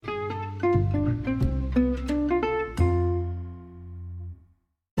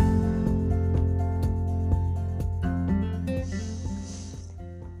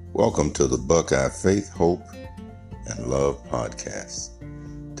Welcome to the Buckeye Faith, Hope, and Love podcast.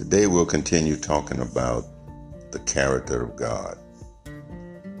 Today we'll continue talking about the character of God.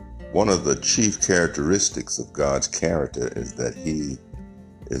 One of the chief characteristics of God's character is that He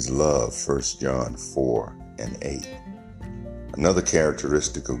is love, 1 John 4 and 8. Another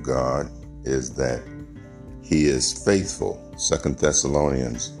characteristic of God is that He is faithful, 2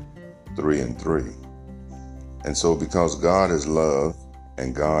 Thessalonians 3 and 3. And so because God is love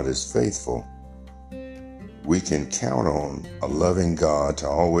and God is faithful, we can count on a loving God to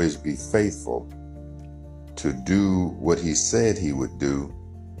always be faithful, to do what He said He would do,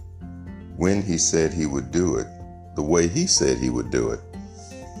 when He said He would do it, the way He said He would do it.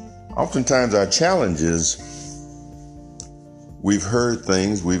 Oftentimes our challenge is we've heard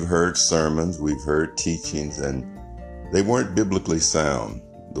things, we've heard sermons, we've heard teachings, and they weren't biblically sound.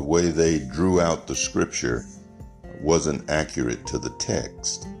 The way they drew out the scripture wasn't accurate to the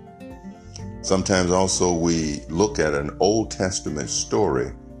text. Sometimes also we look at an Old Testament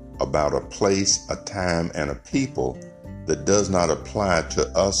story about a place, a time, and a people that does not apply to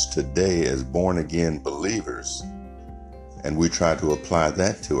us today as born-again believers. And we try to apply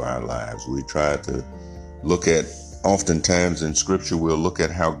that to our lives. We try to look at, oftentimes in Scripture, we'll look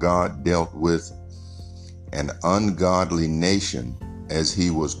at how God dealt with an ungodly nation as He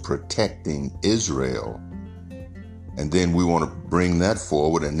was protecting Israel. And then we want to bring that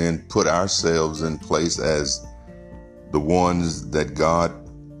forward and then put ourselves in place as the ones that God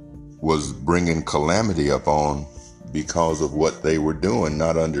was bringing calamity upon because of what they were doing,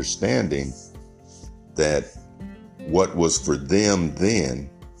 not understanding that what was for them then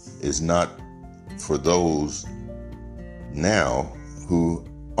is not for those now who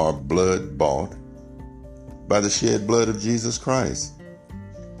are blood bought by the shed blood of Jesus Christ.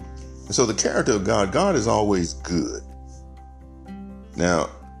 And so the character of God, God is always good. Now,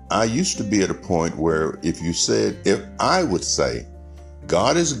 I used to be at a point where if I would say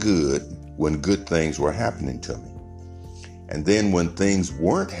God is good when good things were happening to me. And then when things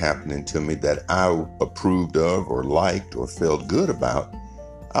weren't happening to me that I approved of or liked or felt good about,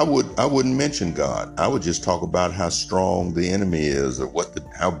 I wouldn't mention God. I would just talk about how strong the enemy is or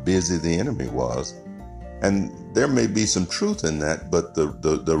how busy the enemy was. And there may be some truth in that, but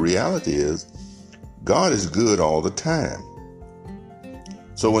the reality is God is good all the time.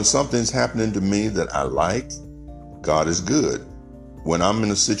 So when something's happening to me that I like, God is good. When I'm in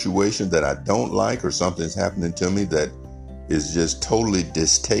a situation that I don't like or something's happening to me that is just totally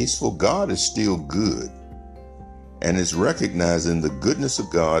distasteful, God is still good. And it's recognizing the goodness of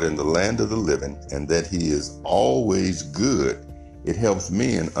God in the land of the living and that He is always good. It helps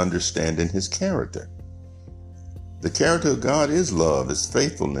me in understanding His character. The character of God is love, His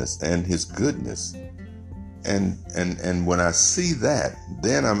faithfulness, and His goodness. And when I see that,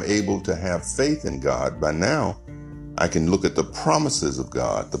 then I'm able to have faith in God. By now, I can look at the promises of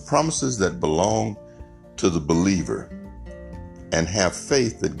God, the promises that belong to the believer, and have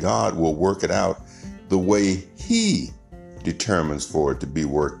faith that God will work it out the way He determines for it to be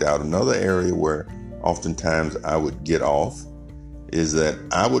worked out. Another area where oftentimes I would get off is that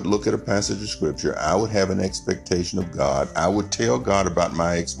I would look at a passage of scripture, I would have an expectation of God, I would tell God about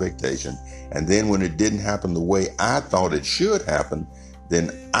my expectation, and then when it didn't happen the way I thought it should happen, then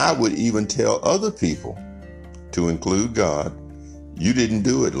I would even tell other people, to include God, you didn't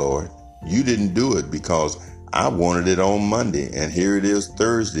do it, Lord. You didn't do it because I wanted it on Monday, and here it is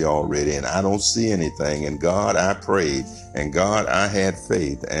Thursday already, and I don't see anything, and God, I prayed, and God, I had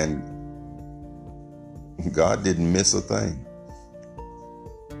faith, and God didn't miss a thing.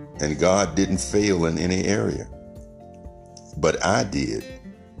 And God didn't fail in any area. But I did,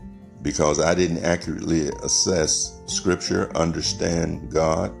 because I didn't accurately assess Scripture, understand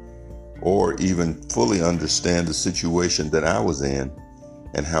God, or even fully understand the situation that I was in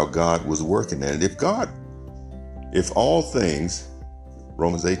and how God was working. And if all things,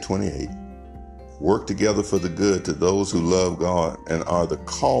 Romans 8:28, work together for the good to those who love God and are the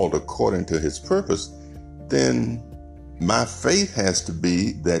called according to His purpose, then my faith has to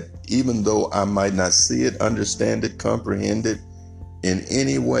be that even though I might not see it, understand it, comprehend it in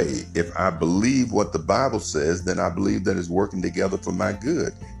any way, if I believe what the Bible says, then I believe that it's working together for my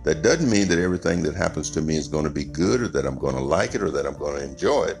good. That doesn't mean that everything that happens to me is going to be good or that I'm going to like it or that I'm going to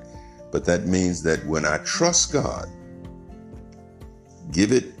enjoy it. But that means that when I trust God,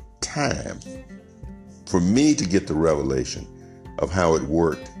 give it time for me to get the revelation of how it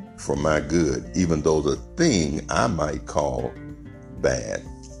worked for my good, even though the thing I might call bad.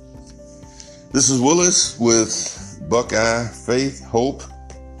 This is Willis with Buckeye Faith, Hope,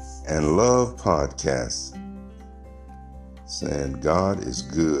 and Love podcast. saying God is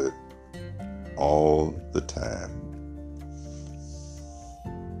good all the time.